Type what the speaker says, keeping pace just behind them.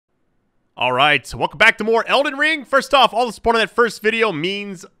All right, so welcome back to more Elden Ring. First off, all the support on that first video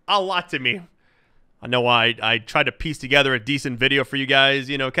means a lot to me. I know I tried to piece together a decent video for you guys,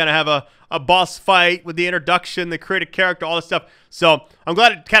 you know, kind of have a boss fight with the introduction, the create a character, all this stuff. So I'm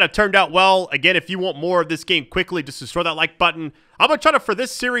glad it kind of turned out well. Again, if you want more of this game quickly, just destroy that like button. I'm going to try to, for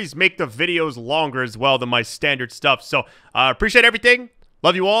this series, make the videos longer as well than my standard stuff. So appreciate everything.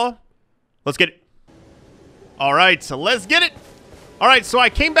 Love you all. Let's get it. All right, so let's get it. All right, so I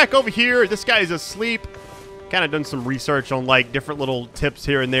came back over here. This guy is asleep. Kind of done some research on like different little tips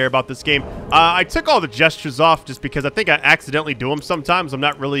here and there about this game. I took all the gestures off just because I think I accidentally do them sometimes. I'm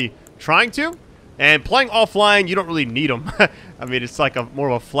not really trying to. And playing offline, you don't really need them. I mean, it's like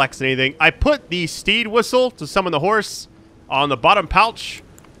more of a flex than anything. I put the steed whistle to summon the horse on the bottom pouch.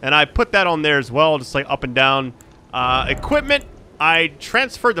 And I put that on there as well, just like up and down. Equipment, I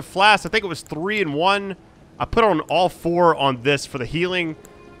transferred the flask. I think it was 3 in 1. I put on all 4 on this for the healing.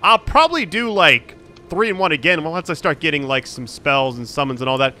 I'll probably do like 3 in 1 again once I start getting like some spells and summons and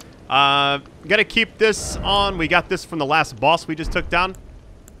all that. Gotta keep this on. We got this from the last boss we just took down.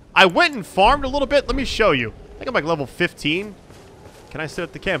 I went and farmed a little bit. Let me show you. I think I'm like level 15. Can I sit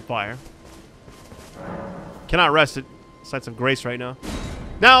at the campfire? Cannot rest at Sights of Grace right now.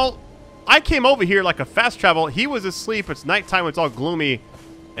 Now, I came over here like a fast travel. He was asleep. It's nighttime. It's all gloomy.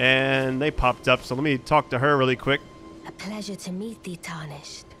 And they popped up, so let me talk to her really quick. A pleasure to meet thee,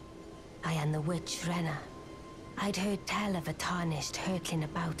 Tarnished. I am the witch Renna. I'd heard tell of a Tarnished hurtling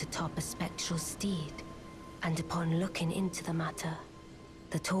about atop a spectral steed, and upon looking into the matter,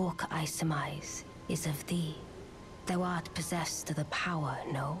 the talk, I surmise, is of thee. Thou art possessed of the power,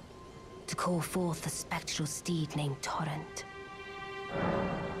 no? To call forth a spectral steed named Torrent.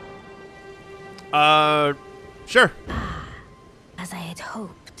 Sure. As I had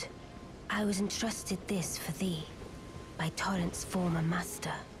hoped, I was entrusted this for thee by Torrent's former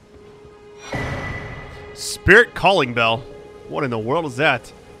master. Spirit Calling Bell. What in the world is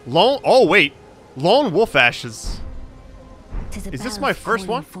that? Oh wait, Lone Wolf Ashes. Is this my first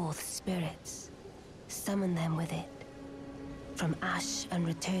one? Forth spirits. Summon them with it. From ash and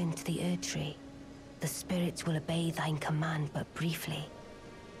return to the Erdtree, the spirits will obey thine command but briefly,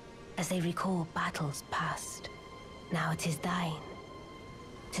 as they recall battles past. Now it is thine,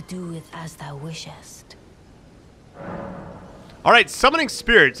 to do with as thou wishest. Alright, Summoning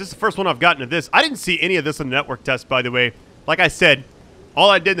Spirits. This is the first one I've gotten to this. I didn't see any of this in the network test, by the way. Like I said, all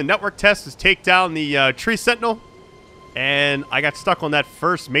I did in the network test is take down the Tree Sentinel, and I got stuck on that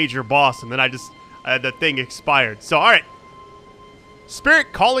first major boss, and then I just, the thing expired. So, alright.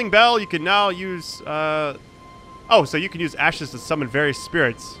 Spirit Calling Bell, you can now use, oh, so you can use ashes to summon various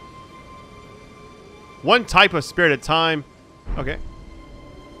spirits. One type of spirit at a time. Okay.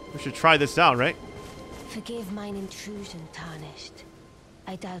 We should try this out, right? Forgive mine intrusion, Tarnished.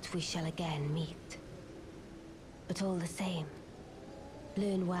 I doubt we shall again meet. But all the same,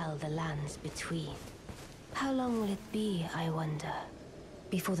 learn well the lands between. How long will it be, I wonder,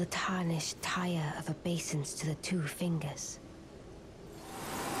 before the Tarnished tire of obeisance to the 2 fingers?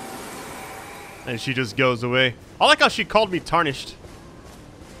 And she just goes away. I like how she called me Tarnished.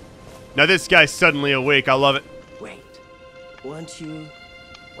 Now this guy's suddenly awake. I love it. Wait, weren't you...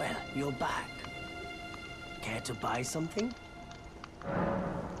 Well, you're back. Care to buy something?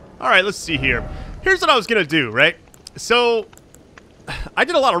 Alright, let's see here. Here's what I was going to do, right? So, I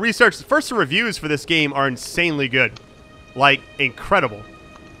did a lot of research. First, the reviews for this game are insanely good. Like, incredible.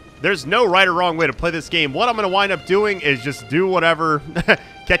 There's no right or wrong way to play this game. What I'm going to wind up doing is just do whatever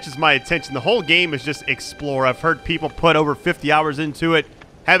catches my attention. The whole game is just explore. I've heard people put over 50 hours into it.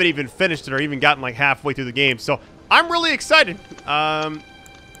 Haven't even finished it or even gotten like halfway through the game. So, I'm really excited.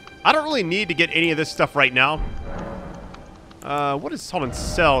 I don't really need to get any of this stuff right now. What is someone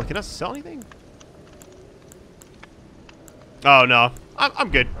sell? Can I sell anything? Oh, no.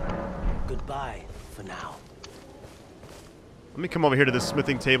 I'm good. Goodbye for now. Let me come over here to the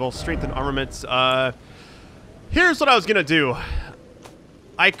smithing table. Strengthen armaments. Here's what I was going to do.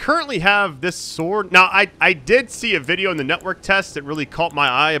 I currently have this sword. Now, I did see a video in the network test that really caught my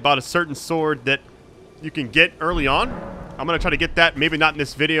eye about a certain sword that you can get early on. I'm going to try to get that. Maybe not in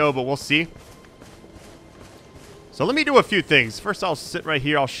this video, but we'll see. So let me do a few things. First, I'll sit right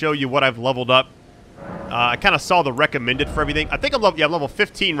here. I'll show you what I've leveled up. I kind of saw the recommended for everything. I think I'm level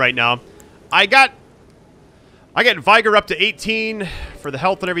 15 right now. I got Vigor up to 18 for the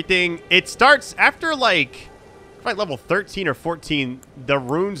health and everything. It starts after like level 13 or 14. The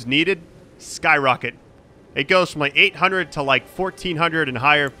runes needed skyrocket. It goes from like 800 to like 1400 and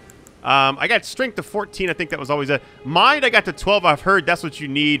higher. I got strength to 14. I think that was always a mind. I got to 12. I've heard that's what you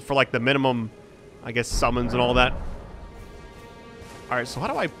need for like the minimum, I guess, summons and all that. All right, so how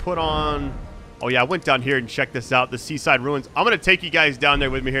do I put on... Oh, yeah, I went down here and checked this out, the Seaside Ruins. I'm going to take you guys down there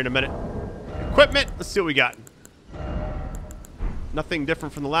with me here in a minute. Equipment, let's see what we got. Nothing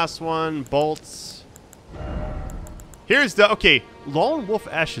different from the last one. Bolts. Here's the... Okay, Lone Wolf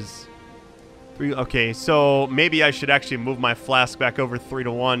Ashes. Okay, so maybe I should actually move my flask back over 3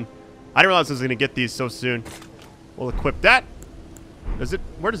 to 1. I didn't realize I was going to get these so soon. We'll equip that. Does it...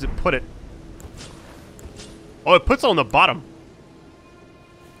 Where does it put it? Oh, it puts it on the bottom.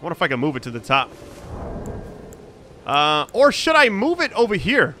 I wonder if I can move it to the top. Or should I move it over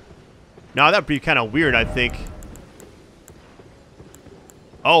here? No, that'd be kind of weird, I think.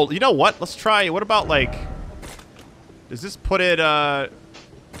 Oh, you know what? Let's try... What about, like... Does this put it, up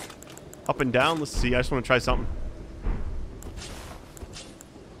and down? Let's see. I just want to try something.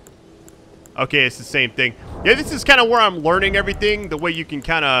 Okay, it's the same thing. Yeah, this is kind of where I'm learning everything. The way you can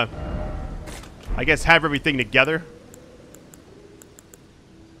kind of... I guess have everything together.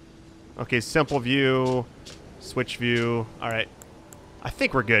 Okay, simple view, switch view. All right, I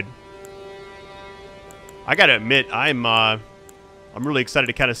think we're good. I gotta admit, I'm really excited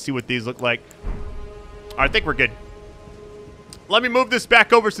to kind of see what these look like. All right, I think we're good. Let me move this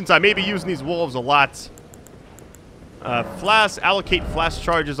back over since I may be using these wolves a lot. Flash, allocate flash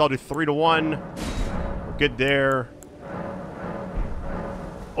charges. I'll do 3 to 1. We're good there.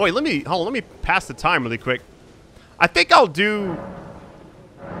 Oh wait, hold on, let me pass the time really quick. I think I'll do...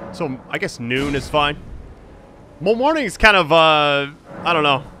 So, I guess noon is fine. Well, morning is kind of, I don't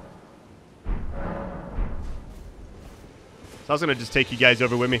know. So I was going to just take you guys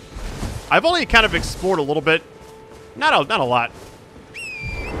over with me. I've only kind of explored a little bit. Not a lot.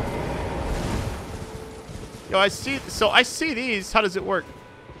 Yo, I see these. How does it work?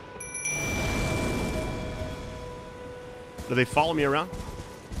 Do they follow me around?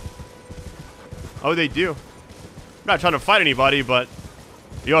 Oh, they do. I'm not trying to fight anybody, but...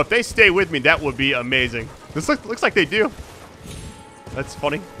 Yo, if they stay with me, that would be amazing. This looks like they do. That's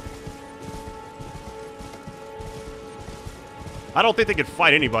funny. I don't think they could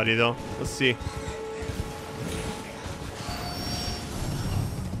fight anybody, though. Let's see.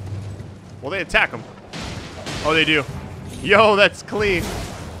 Well, they attack them. Oh, they do. Yo, that's clean.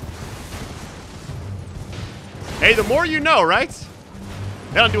 Hey, the more you know, right?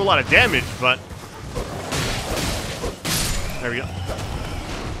 They don't do a lot of damage, but... There we go.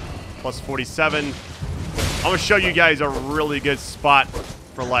 Plus 47. I'm going to show you guys a really good spot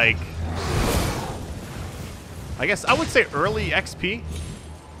for, like... I guess I would say early XP.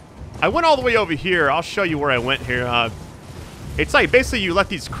 I went all the way over here. I'll show you where I went here. It's like basically you let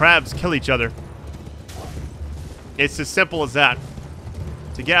these crabs kill each other. It's as simple as that.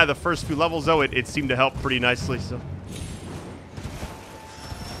 To get out of the first few levels, though, it seemed to help pretty nicely. So,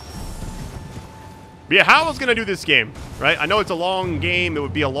 but yeah, how I was gonna do this game, right? I know it's a long game. It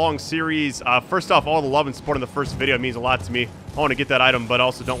would be a long series. First off, all the love and support in the first video means a lot to me. I want to get that item, but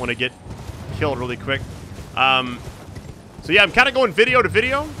also don't want to get killed really quick. So yeah, I'm kind of going video to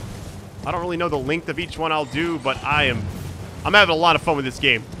video. I don't really know the length of each one I'll do, but I'm having a lot of fun with this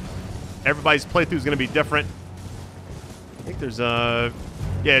game. Everybody's playthrough is going to be different. I think there's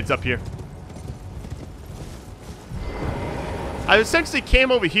yeah, it's up here. I essentially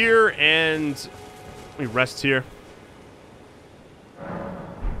came over here and let me rest here.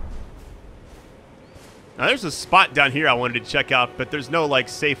 Now there's a spot down here I wanted to check out, but there's no like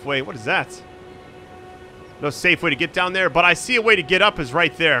safe way. What is that? No safe way to get down there, but I see a way to get up is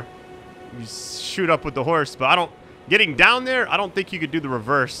right there. You shoot up with the horse, but I don't... Getting down there, I don't think you could do the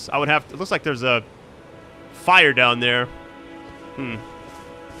reverse. I would have to... It looks like there's a fire down there.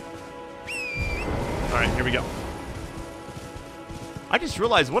 Alright, here we go. I just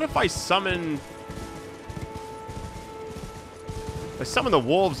realized, what if I summon... I summon the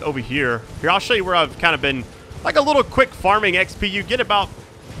wolves over here. Here, I'll show you where I've kind of been... Like a little quick farming XP. You get about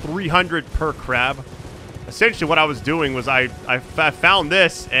 300 per crab. Essentially, what I was doing was I found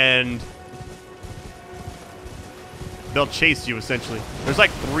this, and they'll chase you, essentially. There's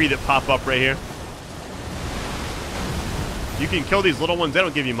like 3 that pop up right here. You can kill these little ones. They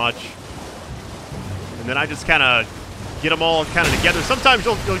don't give you much. And then I just kind of get them all kind of together. Sometimes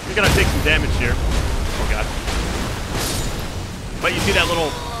you're going to take some damage here. Oh, God. But you see that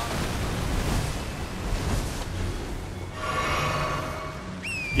little...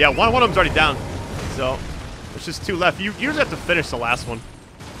 Yeah, one of them's already down. So... There's just 2 left. You usually have to finish the last one.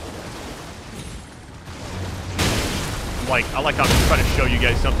 I like how I'm just trying to show you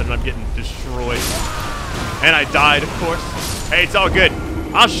guys something and I'm getting destroyed. And I died, of course. Hey, it's all good.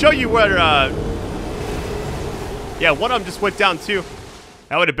 I'll show you where, yeah, one of them just went down too.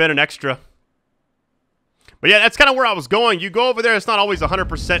 That would have been an extra. But yeah, that's kind of where I was going. You go over there, it's not always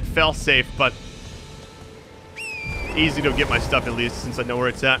 100% fail-safe, but easy to get my stuff at least since I know where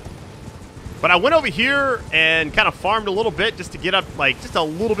it's at. But I went over here and kind of farmed a little bit just to get up, like, just a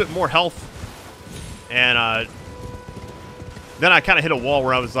little bit more health. And then I kind of hit a wall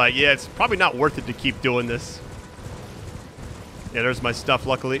where I was like, yeah, it's probably not worth it to keep doing this. Yeah, there's my stuff,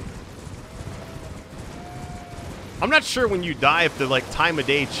 luckily. I'm not sure when you die if the, like, time of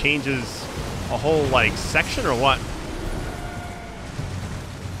day changes a whole, like, section or what.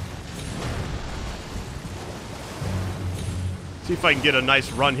 See if I can get a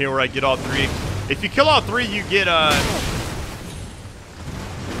nice run here where I get all 3. If you kill all 3, you get, oh,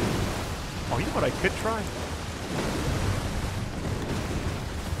 you know what I could try?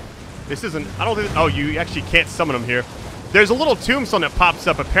 This isn't, I don't think, oh, you actually can't summon them here. There's a little tombstone that pops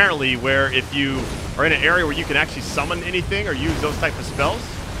up, apparently, where if you are in an area where you can actually summon anything or use those type of spells.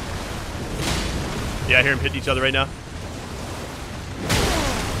 Yeah, I hear them hitting each other right now.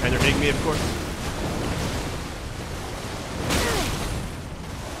 And they're hitting me, of course.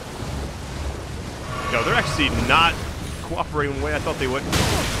 No, they're actually not cooperating the way I thought they would.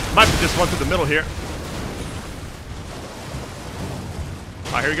 Might be just one through the middle here.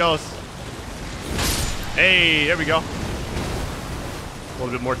 All right, here he goes. Hey, there we go. A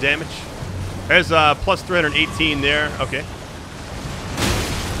little bit more damage. There's plus 318 there. Okay.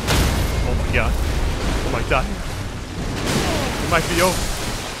 Oh my god. Oh my god. It might be over.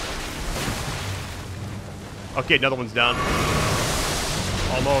 Okay, another one's down.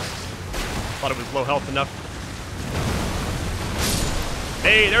 Almost. Thought it was low health enough.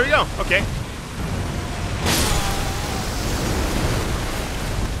 Hey, there we go. Okay.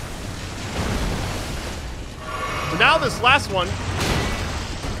 So now this last one.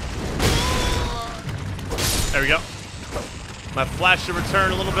 There we go. My flash should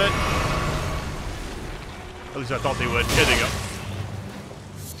return a little bit. At least I thought they would. Here they go.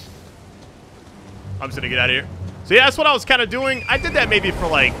 I'm just gonna get out of here. So yeah, that's what I was kind of doing. I did that maybe for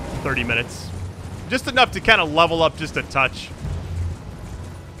like 30 minutes. Just enough to kind of level up just a touch.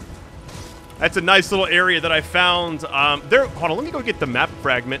 That's a nice little area that I found. There. Hold on, let me go get the map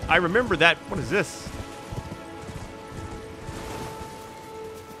fragment. I remember that. What is this?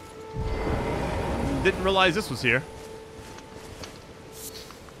 Didn't realize this was here.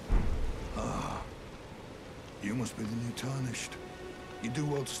 Ah, you must be the new Tarnished. You do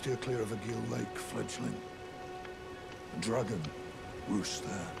well to steer clear of a Gill Lake fledgling. A dragon roosts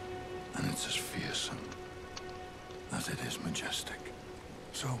there, and it's as fearsome as it is majestic.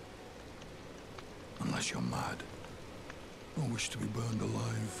 So, unless you're mad or wish to be burned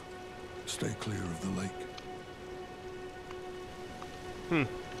alive, stay clear of the lake.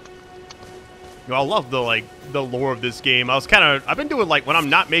 I love the lore of this game. I've been doing, like, when I'm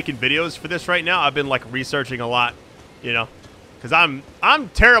not making videos for this right now, I've been like researching a lot, you know, because I'm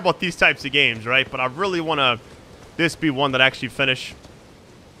terrible at these types of games, right? But I really want this be one that I actually finish.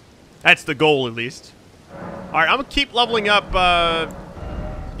 That's the goal, at least. All right, I'm gonna keep leveling up.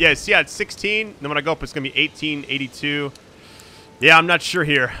 Yeah, see, it's 16. Then when I go up, it's gonna be 18, 82. Yeah, I'm not sure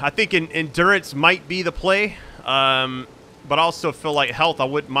here. I think endurance might be the play. But I also feel like health, I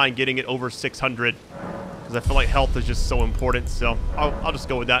wouldn't mind getting it over 600 because I feel like health is just so important. So I'll just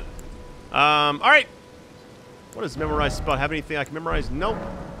go with that. All right. What does memorize spell? Have anything I can memorize? Nope.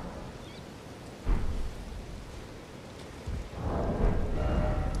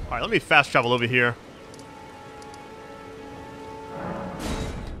 All right, let me fast travel over here.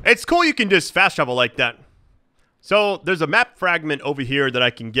 It's cool you can just fast travel like that. So there's a map fragment over here that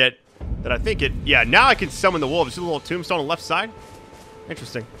I can get. That I think it... Yeah, now I can summon the wolves. There's a little tombstone on the left side.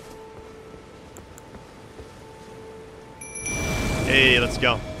 Interesting. Hey, let's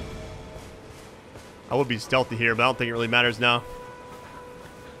go. I would be stealthy here, but I don't think it really matters now.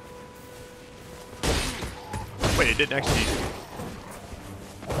 Wait, it didn't actually...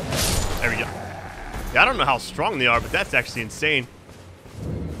 There we go. Yeah, I don't know how strong they are, but that's actually insane.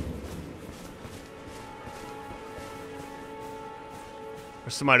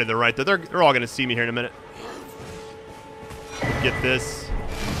 There's somebody to the right. They're all going to see me here in a minute. Get this.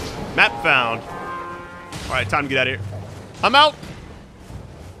 Map found. All right, time to get out of here. I'm out.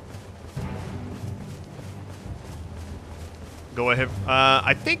 Go ahead.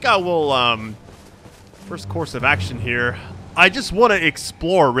 I think I will, first course of action here. I just want to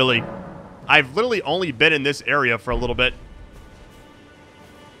explore, really. I've literally only been in this area for a little bit.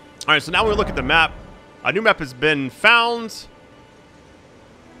 All right, so now we look at the map. A new map has been found.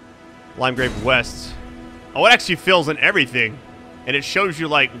 Limegrave West. Oh, it actually fills in everything. And it shows you,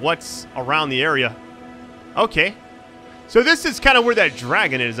 like, what's around the area. Okay. So this is kind of where that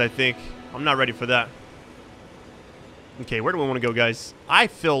dragon is, I think. I'm not ready for that. Okay, where do we want to go, guys? I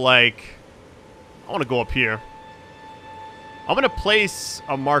feel like I want to go up here. I'm going to place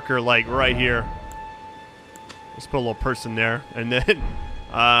a marker, like, right here. Let's put a little person there. And then,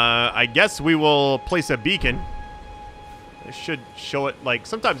 I guess we will place a beacon. It should show it, like,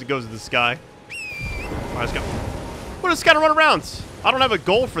 sometimes it goes to the sky. All right, let's go. We'll just kind of run around. I don't have a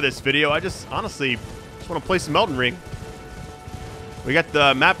goal for this video. I just, honestly, just want to play some Elden Ring. We got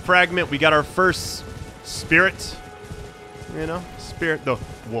the map fragment. We got our first spirit. You know, spirit, the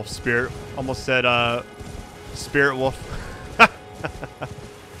wolf spirit. Almost said, spirit wolf.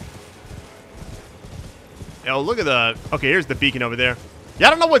 Oh, look at the... Okay, here's the beacon over there. Yeah, I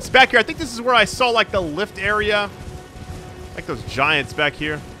don't know what's back here. I think this is where I saw, like, the lift area. Like those giants back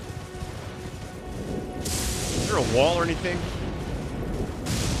here. Is there a wall or anything?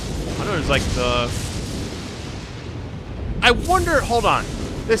 I know there's, like, the... I wonder... Hold on.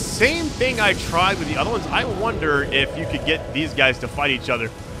 The same thing I tried with the other ones, I wonder if you could get these guys to fight each other.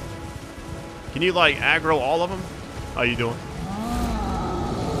 Can you, like, aggro all of them? How you doing?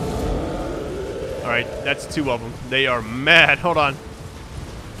 Alright, that's 2 of them. They are mad. Hold on.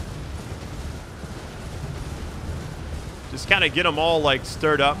 Just kind of get them all, like,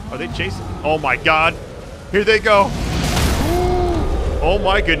 stirred up. Are they chasing? Oh, my God. Here they go. Oh,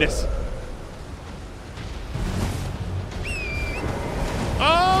 my goodness.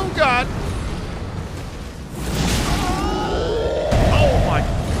 Oh, God. Oh, my.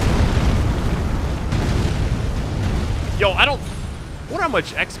 Yo, I don't... I wonder how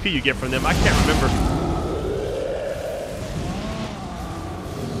much XP you get from them. I can't remember.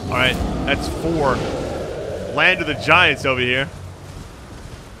 Alright, that's 4. Land of the Giants over here.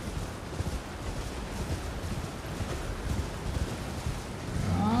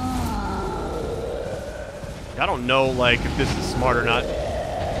 I don't know, like, if this is smart or not.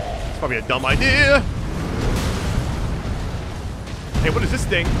 It's probably a dumb idea. Hey, what is this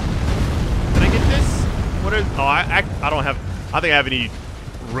thing? Did I get this? What is... Oh, I don't have... I think I have any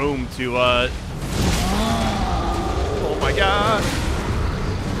room to, Oh, my God.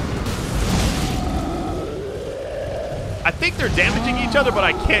 I think they're damaging each other, but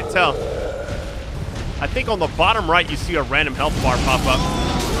I can't tell. I think on the bottom right, you see a random health bar pop up.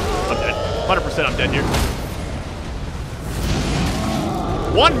 I'm dead. 100% I'm dead here.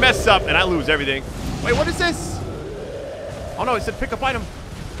 One mess up, and I lose everything. Wait, what is this? Oh, no, it said pick up item.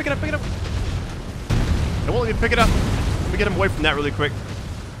 Pick it up, pick it up. It won't let me pick it up. Let me get him away from that really quick.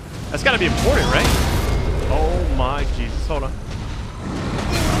 That's got to be important, right? Oh, my Jesus. Hold on.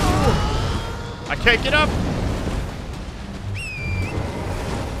 I can't get up.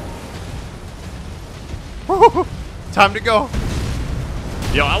 Time to go.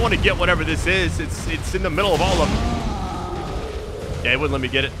 Yo, I want to get whatever this is. It's in the middle of all of them. Yeah, it wouldn't let me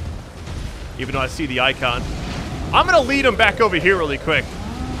get it. Even though I see the icon. I'm going to lead him back over here really quick.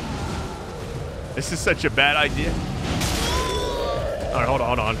 This is such a bad idea. All right, hold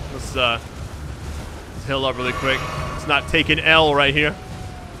on. Let's heal up really quick. Let's not take an L right here.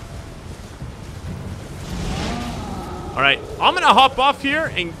 All right, I'm going to hop off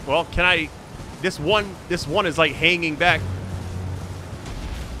here and, well, can I... This one is like hanging back.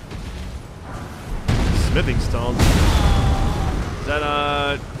 Smithing stones. Is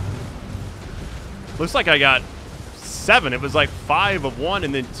that looks like I got 7. It was like 5 of one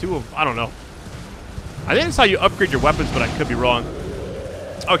and then 2 of, I don't know. I think that's how you upgrade your weapons, but I could be wrong.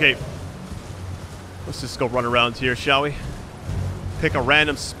 Okay. Let's just go run around here, shall we? Pick a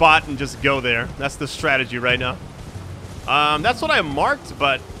random spot and just go there. That's the strategy right now. That's what I marked,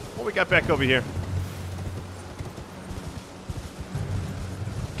 but what we got back over here?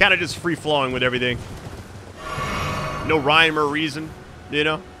 Kind of just free-flowing with everything. No rhyme or reason, you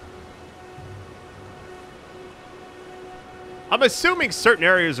know? I'm assuming certain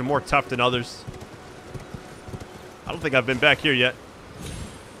areas are more tough than others. I don't think I've been back here yet.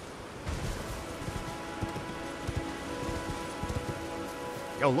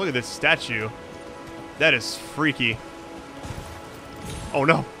 Yo, look at this statue. That is freaky. Oh,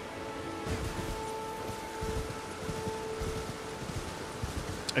 no.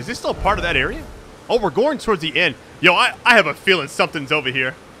 Is this still part of that area? Oh, we're going towards the end. Yo, I have a feeling something's over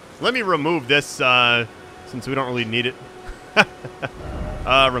here. Let me remove this, since we don't really need it.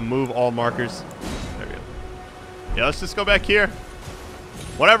 Remove all markers. There we go. Yeah, let's just go back here.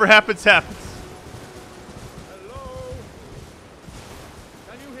 Whatever happens, happens. Hello?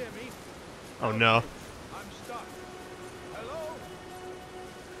 Can you hear me? Oh, no. I'm stuck. Hello?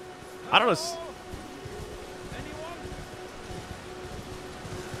 I don't know. Anyone?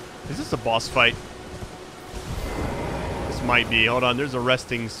 Is this a boss fight? This might be. Hold on. There's a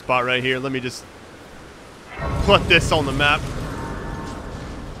resting spot right here. Let me just put this on the map.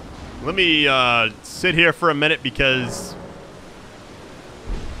 Let me sit here for a minute because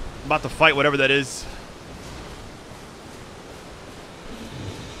I'm about to fight whatever that is.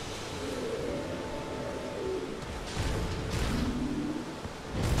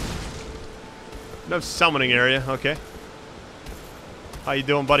 No summoning area, okay. How you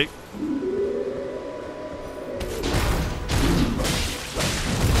doing, buddy?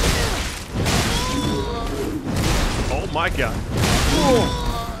 Oh my god.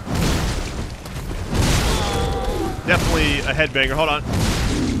 Definitely a headbanger. Hold on.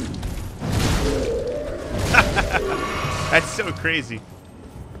 That's so crazy.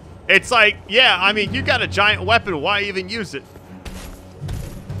 It's like, yeah, I mean, you got a giant weapon. Why even use it?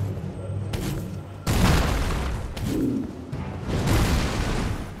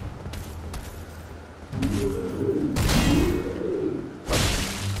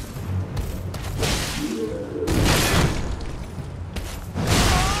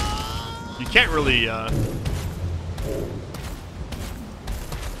 You can't really, okay.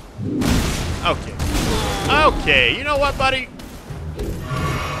 Okay, you know what, buddy?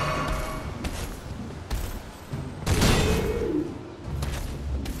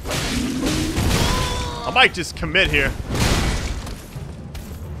 I might just commit here.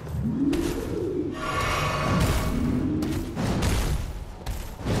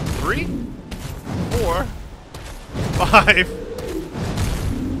 Three, 4, 5.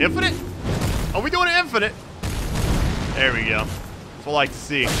 Infinite? Are we doing it infinite? There we go. That's what I like to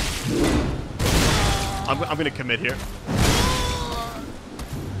see. I'm going to commit here.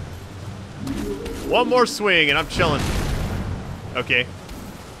 One more swing and I'm chilling. Okay.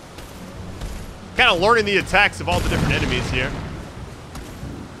 Kind of learning the attacks of all the different enemies here.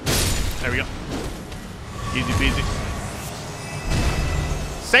 There we go. Easy peasy.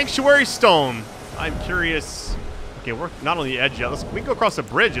 Sanctuary Stone. I'm curious. Okay, we're not on the edge yet. We can go across a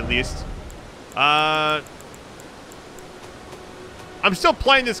bridge at least. I'm still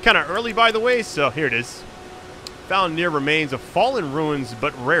playing this kind of early, by the way, so here it is. Found near remains of fallen ruins,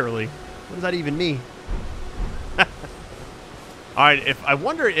 but rarely. What does that even mean? Alright, I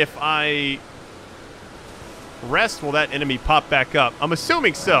wonder if I rest, will that enemy pop back up? I'm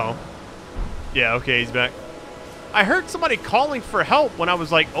assuming so. Yeah, okay, he's back. I heard somebody calling for help when I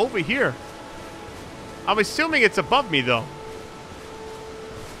was, like, over here. I'm assuming it's above me, though.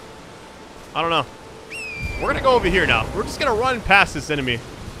 I don't know. We're going to go over here now. We're just going to run past this enemy.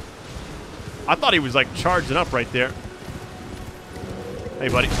 I thought he was, like, charging up right there. Hey,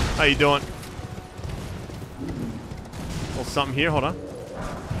 buddy. How you doing? A little something here. Hold on.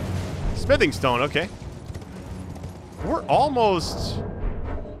 Smithing stone. Okay. We're almost...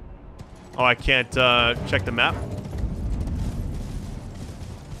 Oh, I can't check the map.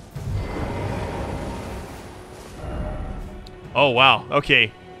 Oh, wow.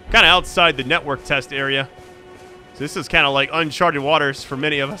 Okay. Kind of outside the network test area. So this is kind of like uncharted waters for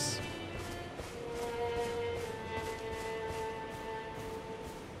many of us.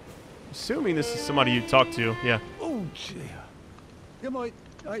 Assuming this is somebody you talk to. Yeah. Oh, dear. Yeah,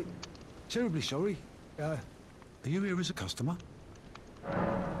 I'm terribly sorry. Are you here as a customer?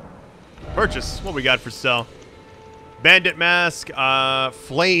 Purchase. What we got for sale? Bandit mask.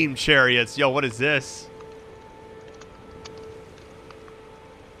 Flame chariots. Yo, what is this?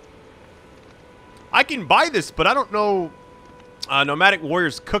 I can buy this, but I don't know. Nomadic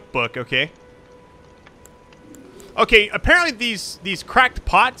Warriors Cookbook. Okay. Okay, apparently these cracked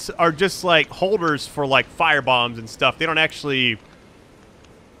pots are just like holders for like fire bombs and stuff. They don't actually...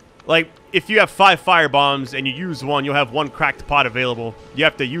 Like, if you have 5 fire bombs and you use one, you'll have 1 cracked pot available. You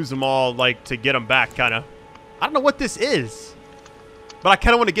have to use them all, like, to get them back, kind of. I don't know what this is. But I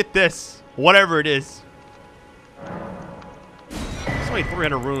kind of want to get this. Whatever it is. It's only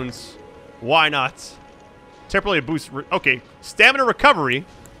 300 runes. Why not? Temporarily boost... Okay, stamina recovery.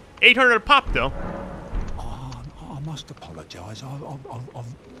 800 a pop, though. I must apologise.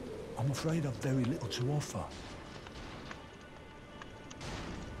 I'm afraid I've very little to offer.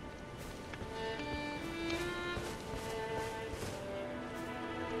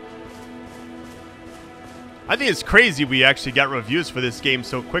 I think it's crazy we actually got reviews for this game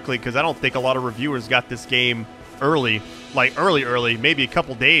so quickly, because I don't think a lot of reviewers got this game early. Like, early. Maybe a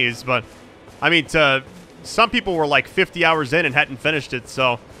couple days, but... I mean, some people were like 50 hours in and hadn't finished it,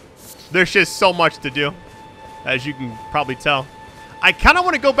 so... There's just so much to do, as you can probably tell. I kind of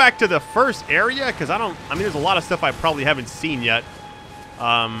want to go back to the first area, because I mean, there's a lot of stuff I probably haven't seen yet.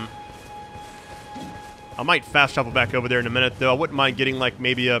 I might fast travel back over there in a minute, though. I wouldn't mind getting, like,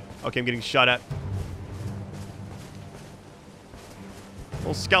 maybe a... Okay, I'm getting shot at.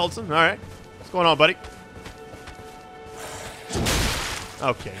 Little skeleton. All right. What's going on, buddy?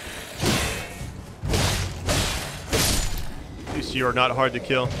 Okay. At least you are not hard to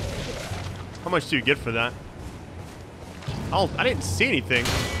kill. How much do you get for that? Oh, I didn't see anything.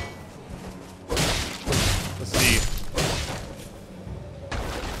 Let's see.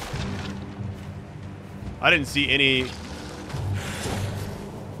 I didn't see any.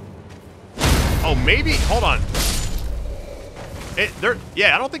 Oh, maybe. Hold on.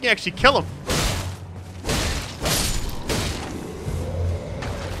 Yeah, I don't think you actually kill him.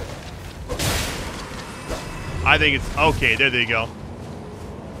 I think it's okay. There you go.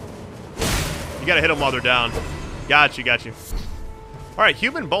 You gotta hit them while they're down. Got you. All right,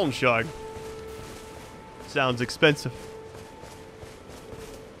 human bone shard. Sounds expensive.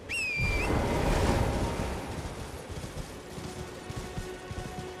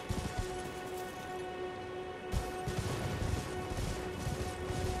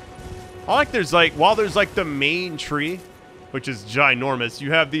 I like there's like, while there's like the main tree, which is ginormous,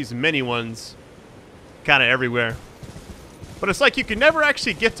 you have these mini ones kind of everywhere. But it's like you can never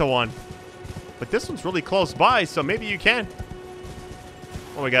actually get to one. But this one's really close by, so maybe you can.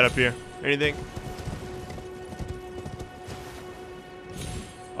 What we got up here? Anything?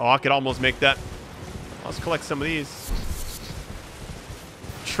 Oh, I could almost make that. Let's collect some of these.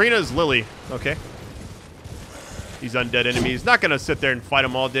 Trina's Lily. Okay. These undead enemies. Not going to sit there and fight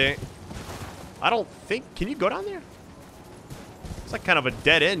them all day. I don't think... Can you go down there? It's like kind of a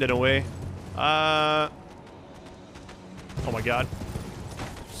dead end in a way. Oh my god.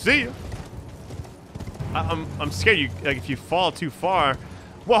 See ya. I'm scared you... Like, if you fall too far...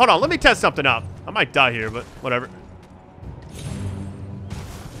 Well, hold on. Let me test something out. I might die here, but whatever.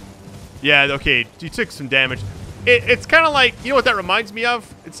 Yeah, okay. You took some damage. It's kind of like... You know what that reminds me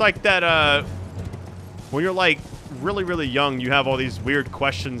of? It's like that, when you're, like, really, really young, you have all these weird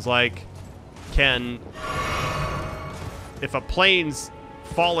questions like... If a plane's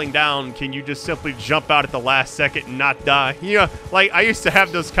falling down, can you just simply jump out at the last second and not die? You know, like, I used to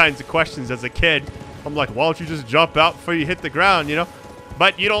have those kinds of questions as a kid. I'm like, why don't you just jump out before you hit the ground, you know?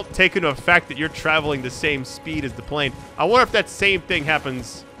 But you don't take into effect that you're traveling the same speed as the plane. I wonder if that same thing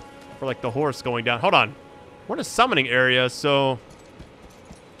happens for, like, the horse going down. Hold on. We're in a summoning area, so...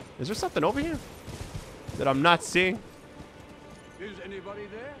 Is there something over here that I'm not seeing? Is anybody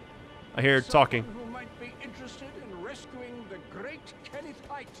there? I hear talking. Someone who might be interested in rescuing the great Kenneth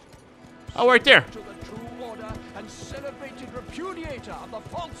Hite. Oh, right there. To the true order and celebrated repudiator of the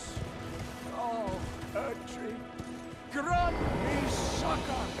false. Oh, Erdtree, grant me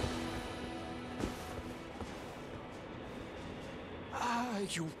succor. Ah,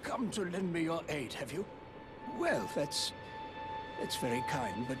 you've come to lend me your aid, have you? Well, that's very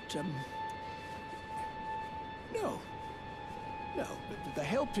kind, but no. No, the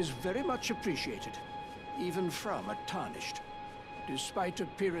help is very much appreciated, even from a tarnished. Despite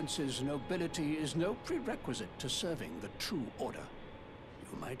appearances, nobility is no prerequisite to serving the true order.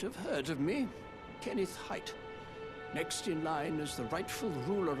 You might have heard of me, Kenneth Hite. Next in line is the rightful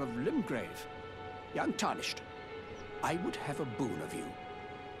ruler of Limgrave, young Tarnished. I would have a boon of you.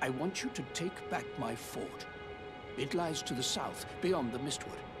 I want you to take back my fort. It lies to the south, beyond the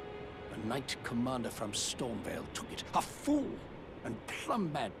Mistwood. A knight commander from Stormvale took it. A fool! And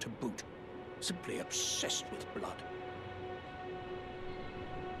plumb mad to boot. Simply obsessed with blood.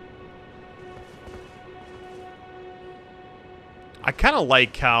 I kind of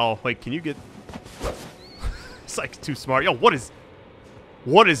like how... Wait, can you get... It's like too smart. Yo, what is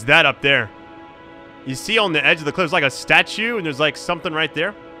that up there? You see on the edge of the cliff, there's like a statue, and there's like something right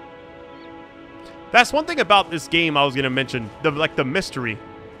there. That's one thing about this game I was going to mention. The mystery.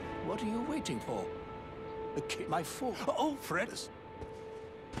 What are you waiting for? My fort. Oh, Fred.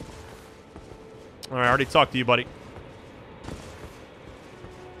 All right, I already talked to you, buddy.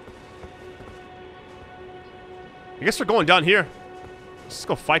 I guess we're going down here. Let's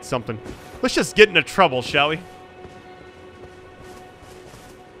go fight something. Let's just get into trouble, shall we?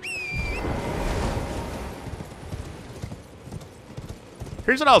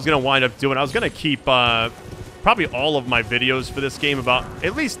 Here's what I was going to wind up doing. I was going to keep probably all of my videos for this game about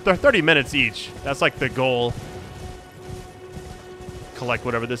at least 30 minutes each. That's like the goal. Collect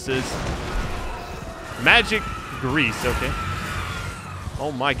whatever this is. Magic grease, okay.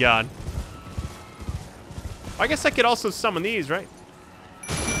 Oh my god. I guess I could also summon these, right?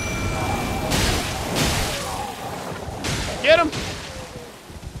 Get them!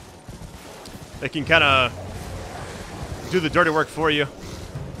 They can kind of do the dirty work for you.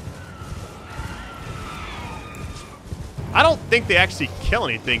 I don't think they actually kill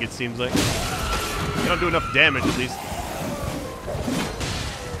anything, it seems like. They don't do enough damage, at least.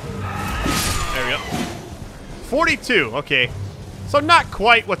 There we go. 42, okay. So not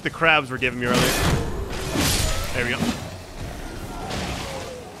quite what the crabs were giving me earlier. There we go.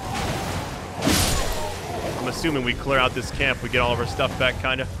 I'm assuming we clear out this camp, we get all of our stuff back,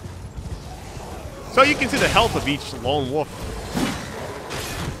 kind of. So you can see the health of each lone wolf.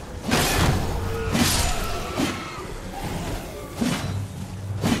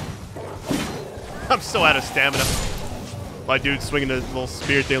 I'm so out of stamina. My dude's swinging the little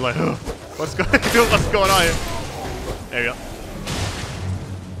spear thing like, oh, what's going on here? There you go.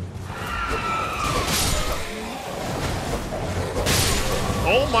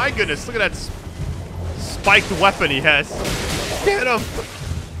 Oh my goodness, look at that spiked weapon he has. Get him!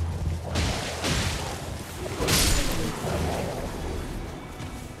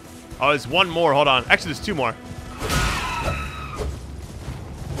 Oh, there's one more, hold on. Actually, there's two more.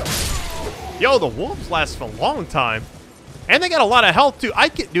 Yo, the wolves last for a long time. And they got a lot of health too.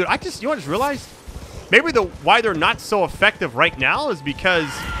 Dude, you know what I just realized? Maybe why they're not so effective right now is because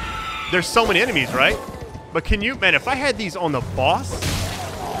there's so many enemies, right? But can you, man, if I had these on the boss,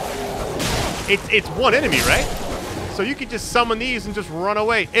 it's one enemy, right? So you could just summon these and just run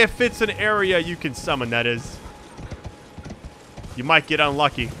away. If it's an area you can summon, that is. You might get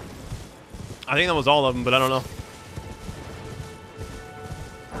unlucky. I think that was all of them, but I don't know.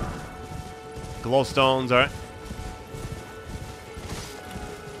 Glowstones, all right.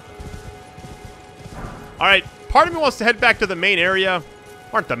 All right, part of me wants to head back to the main area.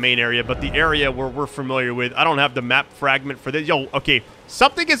 Aren't the main area, but the area where we're familiar with. I don't have the map fragment for this. Yo, okay,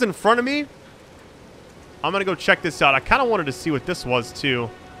 something is in front of me. I'm gonna go check this out. I kind of wanted to see what this was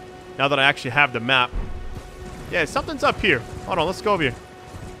too, now that I actually have the map. Yeah, something's up here. Hold on, let's go over here.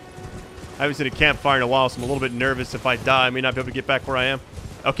 I haven't seen a campfire in a while, so I'm a little bit nervous. If I die, I may not be able to get back where I am.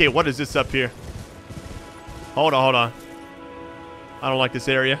 Okay, what is this up here? Hold on, hold on. I don't like this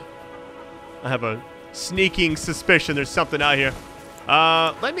area. I have a sneaking suspicion there's something out here.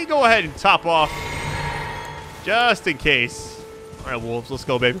 Let me go ahead and top off, just in case. All right, wolves, let's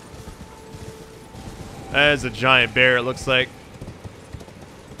go, baby. That is a giant bear, it looks like.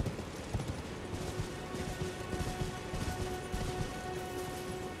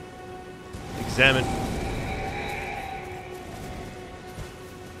 Examine.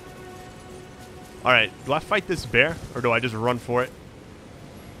 All right, do I fight this bear or do I just run for it?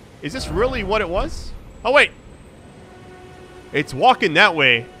 Is this really what it was? Oh, wait. It's walking that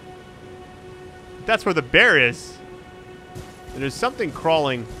way. That's where the bear is. And there's something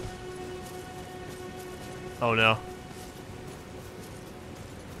crawling. Oh, no.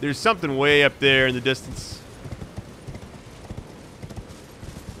 There's something way up there in the distance.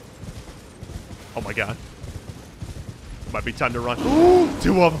 Oh, my God. Might be time to run. Ooh,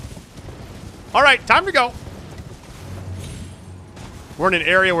 two of them. All right, time to go. We're in an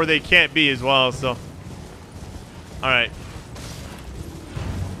area where they can't be as well, so. All right.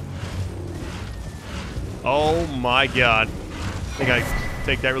 Oh, my God. I think I can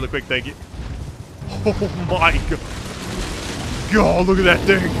take that really quick. Thank you. Oh, my God. God, look at that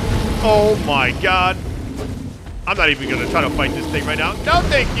thing. Oh, my God. I'm not even going to try to fight this thing right now. No,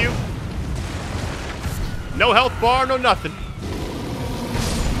 thank you. No health bar, no nothing.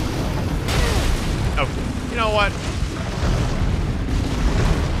 Oh, you know what?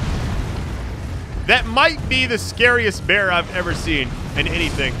 That might be the scariest bear I've ever seen in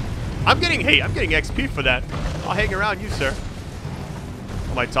anything. I'm getting XP for that. I'll hang around you, sir.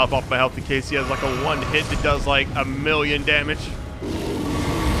 I might top off my health in case he has like a one hit that does like 1,000,000 damage.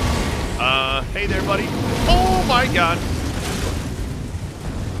 Hey there, buddy. Oh my God.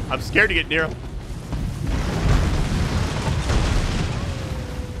 I'm scared to get near him.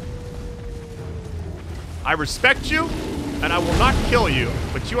 I respect you, and I will not kill you,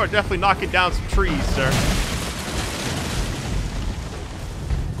 but you are definitely knocking down some trees, sir.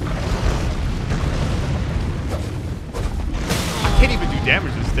 I can't even do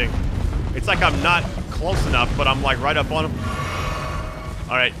damage to this thing. It's like I'm not close enough, but I'm like right up on him.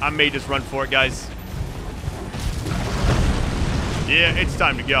 All right, I may just run for it, guys. Yeah, it's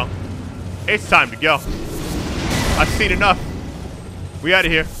time to go. It's time to go. I've seen enough. We out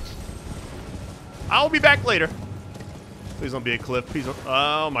of here. I'll be back later. Please don't be a cliff. Please don't.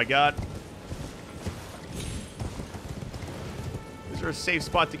 Oh my God. Is there a safe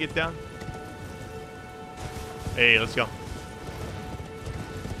spot to get down? Hey, let's go.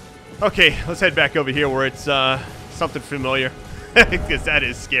 Okay, let's head back over here where it's something familiar. Because that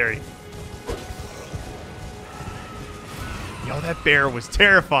is scary. Yo, that bear was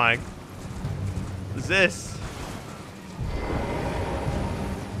terrifying. What is this?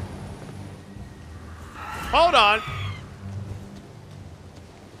 Hold on.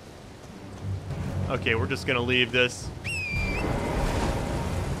 Okay, we're just gonna leave this.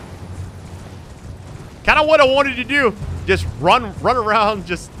 Kind of what I wanted to do. Just run around,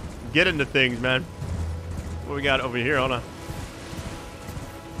 just get into things, man. What we got over here? Hold on.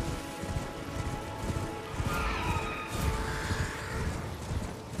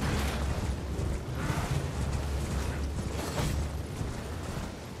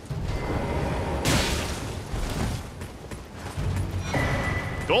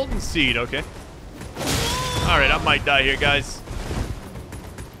 Golden seed, okay. Alright, I might die here, guys.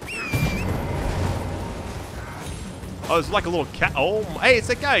 Oh, it's like a little cat. Oh, hey, it's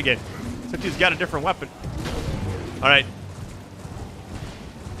that guy again. Except he's got a different weapon. Alright.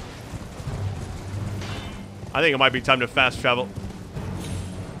 I think it might be time to fast travel.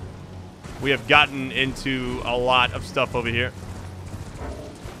 We have gotten into a lot of stuff over here.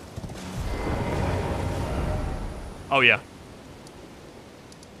 Oh, yeah.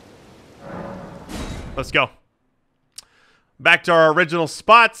 Let's go. Back to our original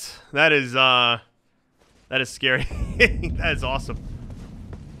spot. That is scary. That is awesome.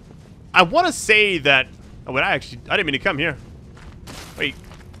 I want to say that. Oh, wait, I didn't mean to come here. Wait.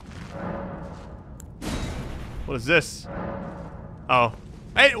 What is this? Oh.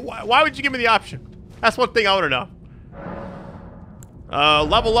 Hey, why would you give me the option? That's one thing I want to know.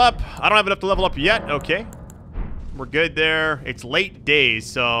 Level up. I don't have enough to level up yet. Okay. We're good there. It's late days,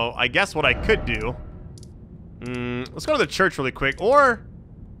 so I guess what I could do. Let's go to the church really quick. Or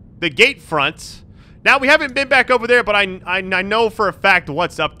the gate front. Now, we haven't been back over there, but I know for a fact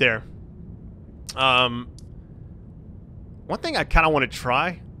what's up there. One thing I kind of want to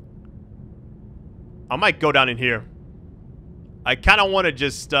try. I might go down in here. I kind of want to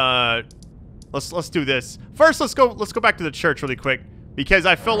just let's do this. First, let's go back to the church really quick, because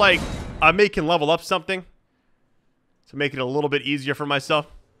I feel like I can level up something to make it a little bit easier for myself.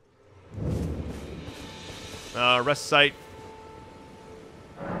 Rest site.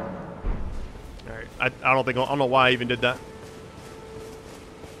 Alright, I don't know why I even did that.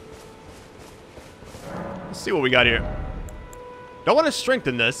 Let's see what we got here. Don't want to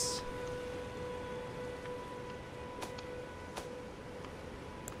strengthen this.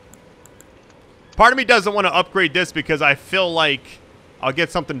 Part of me doesn't want to upgrade this because I feel like I'll get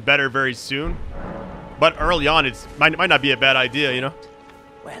something better very soon. But early on, it might not be a bad idea, you know?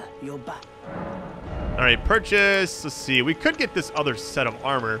 Well, you're back. Alright, purchase. Let's see. We could get this other set of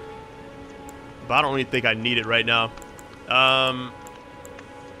armor. But I don't really think I need it right now.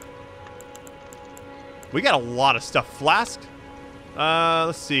 We got a lot of stuff. Flask.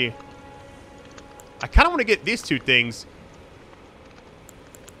 Let's see. I kind of want to get these two things.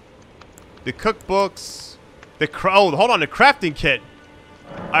 The cookbooks. Oh, hold on. The crafting kit.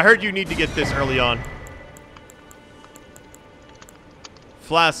 I heard you need to get this early on.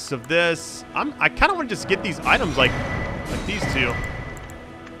 Flasks of this. I kind of want to just get these items like these two.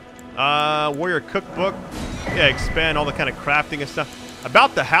 Warrior cookbook. Yeah, expand all the kind of crafting and stuff.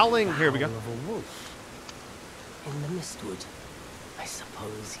 About the howling. Here we go. Howl of a wolf. In the mistwood. I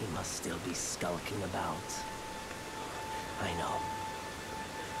suppose he must still be skulking about. I know.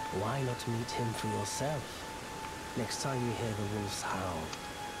 Why not meet him for yourself? Next time you hear the wolf's howl,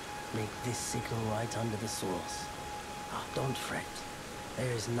 make this signal right under the source. Oh, don't fret.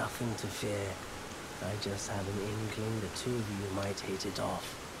 There is nothing to fear. I just have an inkling the two of you might hit it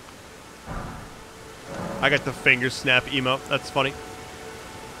off. I got the finger snap emote. That's funny.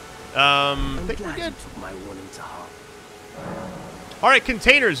 I'm think glad we're good. you took my warning to heart. All right,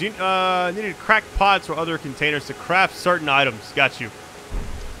 containers. You needed cracked pots or other containers to craft certain items. Got you.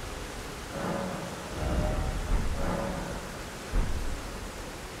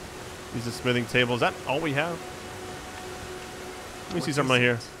 Use the smithing table. Is that all we have? Let me see something right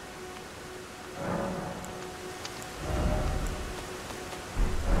here.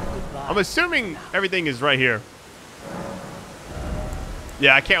 I'm assuming everything is right here.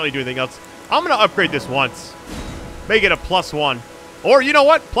 Yeah, I can't really do anything else. I'm going to upgrade this once. Make it a +1. Or, you know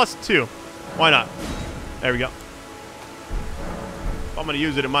what? +2. Why not? There we go. If I'm going to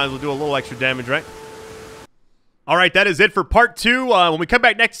use it, it might as well do a little extra damage, right? All right, that is it for part 2. When we come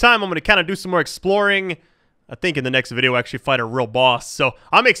back next time, I'm going to kind of do some more exploring. I think in the next video, we'll actually fight a real boss. So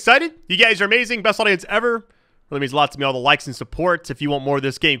I'm excited. You guys are amazing. Best audience ever. Really means a lot to me. All the likes and supports. If you want more of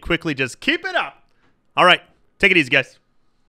this game quickly, just keep it up. All right. Take it easy, guys.